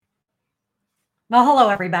Well, hello,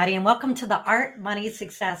 everybody, and welcome to the Art, Money,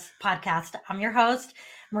 Success podcast. I'm your host,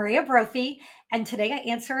 Maria Brophy, and today I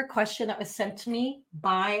answer a question that was sent to me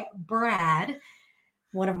by Brad,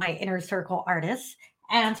 one of my inner circle artists.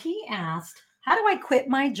 And he asked, how do I quit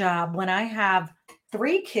my job when I have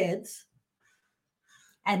three kids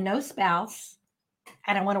and no spouse,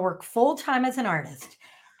 and I want to work full time as an artist?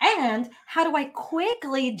 And how do I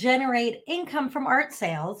quickly generate income from art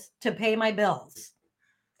sales to pay my bills?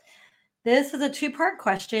 This is a two-part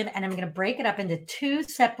question, and I'm going to break it up into two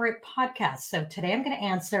separate podcasts. So today I'm going to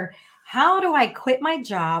answer, how do I quit my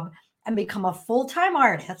job and become a full-time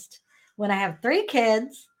artist when I have three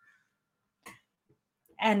kids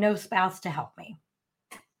and no spouse to help me?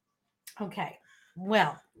 Okay,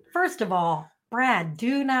 well, first of all, Brad,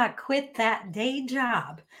 do not quit that day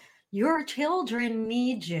job. Your children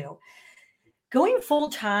need you. Going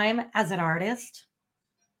full-time as an artist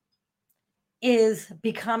is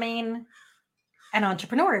becoming an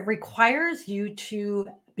entrepreneur. It requires you to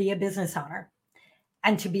be a business owner.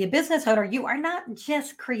 And to be a business owner, you are not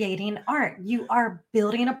just creating art, you are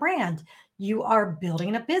building a brand, you are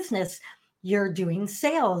building a business, you're doing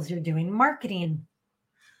sales, you're doing marketing,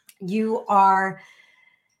 you are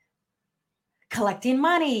collecting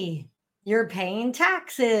money, you're paying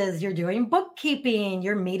taxes, you're doing bookkeeping,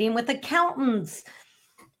 you're meeting with accountants.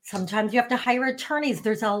 Sometimes you have to hire attorneys.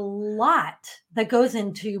 There's a lot that goes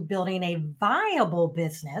into building a viable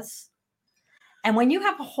business. And when you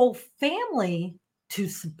have a whole family to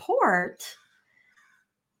support,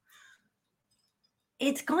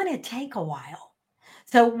 it's going to take a while.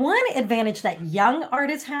 So one advantage that young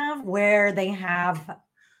artists have, where they have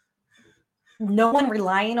no one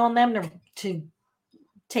relying on them to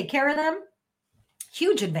take care of them,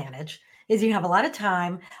 huge advantage, is you have a lot of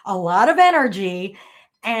time, a lot of energy,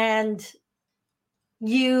 and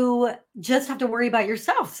you just have to worry about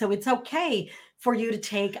yourself. So it's okay for you to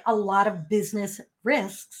take a lot of business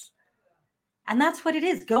risks. And that's what it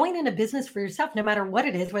is, going into business for yourself, no matter what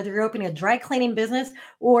it is, whether you're opening a dry cleaning business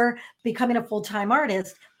or becoming a full-time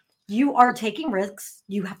artist, you are taking risks.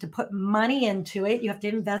 You have to put money into it. You have to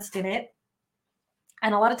invest in it.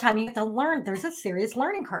 And a lot of time you have to learn. There's a serious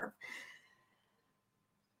learning curve.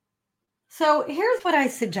 So here's what I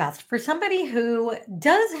suggest for somebody who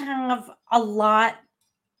does have a lot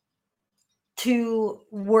to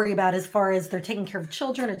worry about as far as they're taking care of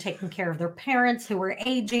children or taking care of their parents who are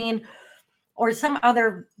aging or some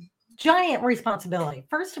other giant responsibility.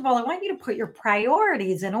 First of all, I want you to put your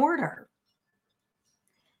priorities in order.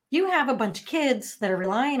 You have a bunch of kids that are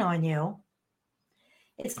relying on you.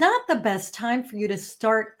 It's not the best time for you to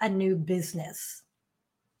start a new business.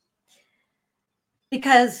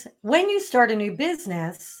 Because when you start a new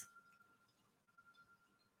business,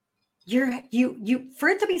 you for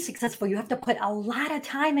it to be successful, you have to put a lot of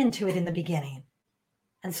time into it in the beginning.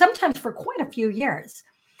 And sometimes for quite a few years.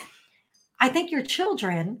 I think your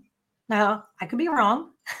children, now I could be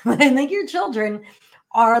wrong, but I think your children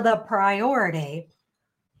are the priority.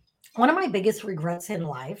 One of my biggest regrets in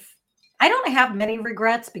life, I don't have many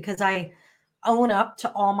regrets because I own up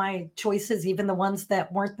to all my choices, even the ones that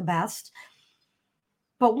weren't the best.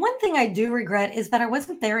 But one thing I do regret is that I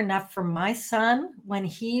wasn't there enough for my son when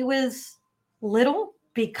he was little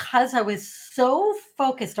because I was so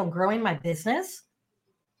focused on growing my business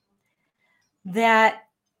that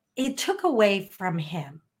it took away from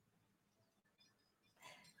him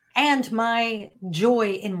and my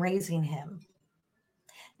joy in raising him.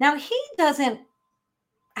 Now, he doesn't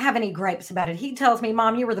have any gripes about it. He tells me,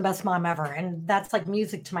 Mom, you were the best mom ever. And that's like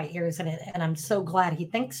music to my ears. And I'm so glad he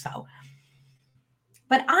thinks so.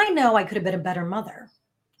 But I know I could have been a better mother.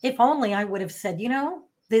 If only I would have said,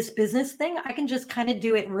 this business thing, I can just kind of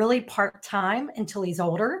do it really part-time until he's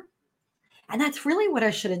older. And that's really what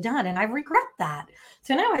I should have done. And I regret that.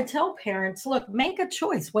 So now I tell parents, look, make a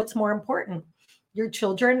choice. What's more important, your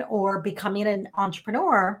children or becoming an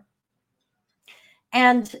entrepreneur?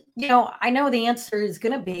 And, I know the answer is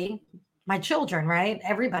going to be my children, right?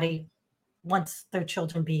 Everybody wants their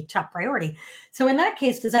children to be top priority. So in that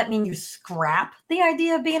case, does that mean you scrap the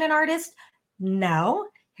idea of being an artist? No.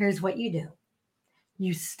 Here's what you do.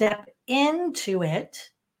 You step into it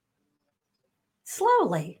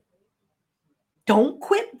slowly. Don't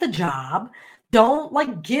quit the job.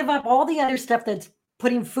 Don't give up all the other stuff that's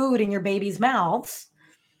putting food in your baby's mouths.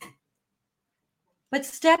 But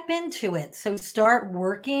step into it. So start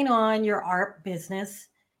working on your art business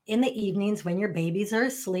in the evenings when your babies are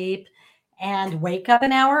asleep, and wake up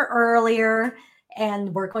an hour earlier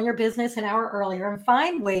and work on your business an hour earlier and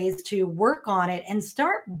find ways to work on it and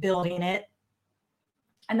start building it.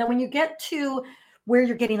 And then when you get to where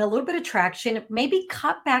you're getting a little bit of traction, maybe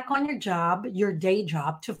cut back on your day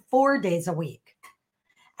job to 4 days a week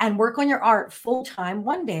and work on your art full time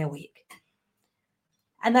 1 day a week.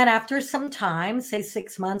 And then after some time, say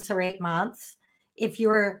 6 months or 8 months, if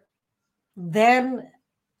then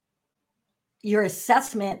your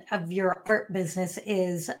assessment of your art business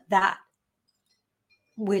is that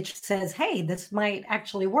which says, hey, this might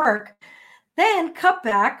actually work, then cut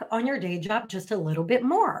back on your day job just a little bit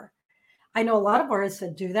more. I know a lot of artists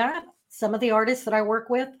that do that. Some of the artists that I work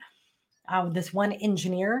with, this one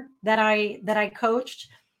engineer that I coached,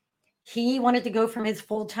 he wanted to go from his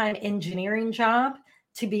full-time engineering job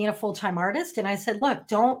to being a full-time artist. And I said, look,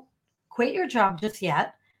 don't quit your job just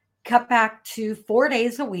yet. Cut back to 4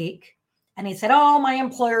 days a week. And he said, oh, my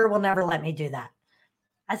employer will never let me do that.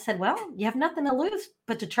 I said, well, you have nothing to lose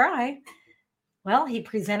but to try. Well, he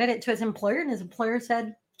presented it to his employer, and his employer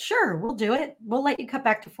said, sure, we'll do it. We'll let you cut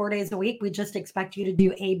back to 4 days a week. We just expect you to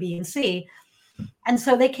do A, B, and C. And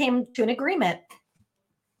so they came to an agreement.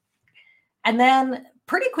 And then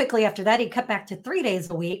pretty quickly after that, he cut back to 3 days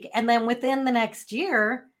a week. And then within the next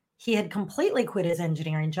year, he had completely quit his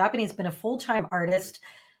engineering job, and he's been a full-time artist.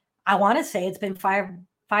 I want to say it's been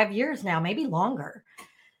five years now, maybe longer.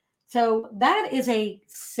 So that is a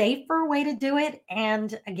safer way to do it.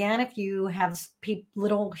 And again, if you have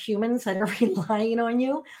little humans that are relying on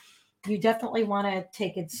you, you definitely want to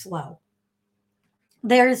take it slow.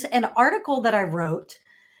 There's an article that I wrote,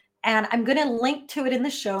 and I'm going to link to it in the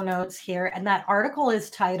show notes here. And that article is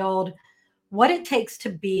titled, What It Takes to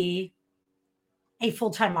Be a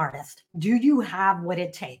Full-Time Artist. Do you have what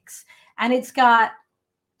it takes? And it's got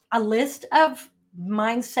a list of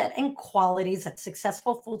mindset and qualities that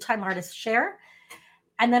successful full-time artists share.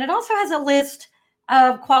 And then it also has a list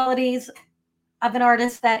of qualities of an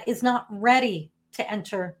artist that is not ready to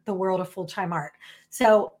enter the world of full-time art.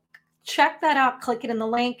 So check that out, click it in the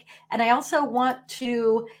link. And I also want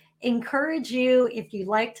to encourage you, if you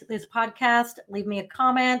liked this podcast, leave me a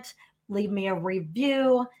comment, leave me a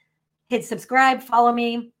review, hit subscribe, follow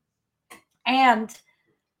me, and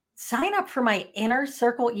sign up for my Inner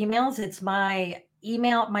Circle emails. It's my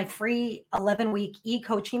free 11-week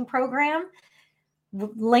e-coaching program.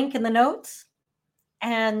 Link in the notes.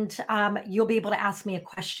 And you'll be able to ask me a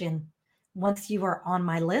question once you are on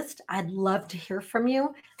my list. I'd love to hear from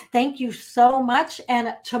you. Thank you so much.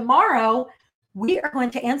 And tomorrow, we are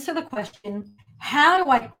going to answer the question, how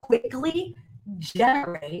do I quickly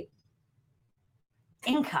generate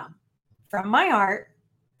income from my art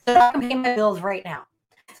so that I can pay my bills right now?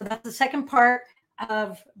 So that's the second part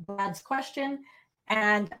of Brad's question.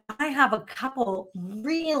 And I have a couple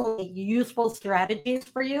really useful strategies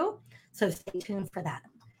for you. So stay tuned for that.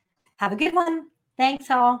 Have a good one. Thanks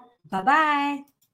all. Bye-bye.